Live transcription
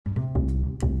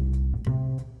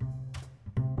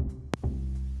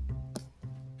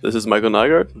This is Michael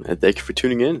Nygaard, and thank you for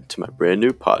tuning in to my brand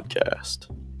new podcast.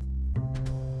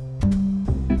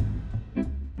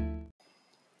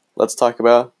 Let's talk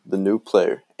about the new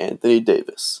player, Anthony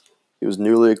Davis. He was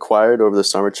newly acquired over the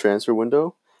summer transfer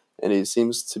window, and he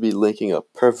seems to be linking up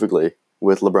perfectly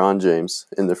with LeBron James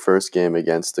in the first game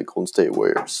against the Golden State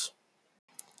Warriors.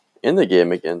 In the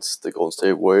game against the Golden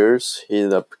State Warriors, he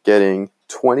ended up getting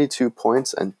 22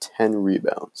 points and 10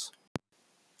 rebounds.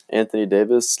 Anthony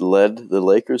Davis led the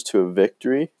Lakers to a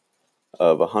victory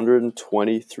of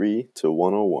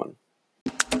 123-101.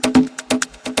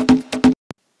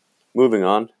 Moving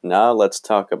on, now let's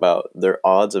talk about their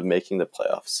odds of making the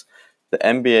playoffs. The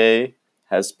NBA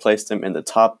has placed them in the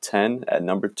top 10 at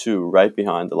number 2, right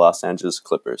behind the Los Angeles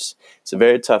Clippers. It's a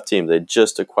very tough team. They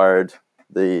just acquired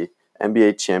the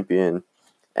NBA champion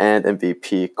and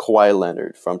MVP Kawhi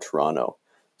Leonard from Toronto.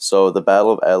 So the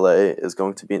Battle of LA is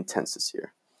going to be intense this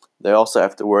year. They also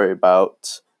have to worry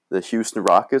about the Houston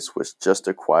Rockets, which just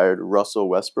acquired Russell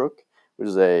Westbrook, which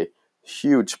is a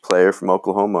huge player from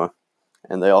Oklahoma.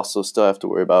 And they also still have to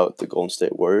worry about the Golden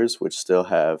State Warriors, which still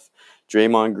have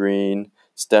Draymond Green,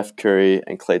 Steph Curry,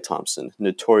 and Klay Thompson,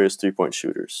 notorious three-point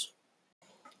shooters.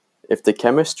 If the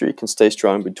chemistry can stay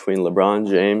strong between LeBron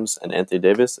James and Anthony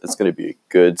Davis, it's going to be a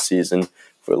good season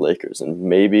for the Lakers and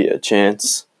maybe a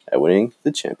chance at winning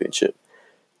the championship.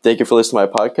 Thank you for listening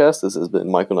to my podcast. This has been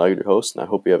Michael Nygaard, your host, and I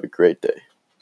hope you have a great day.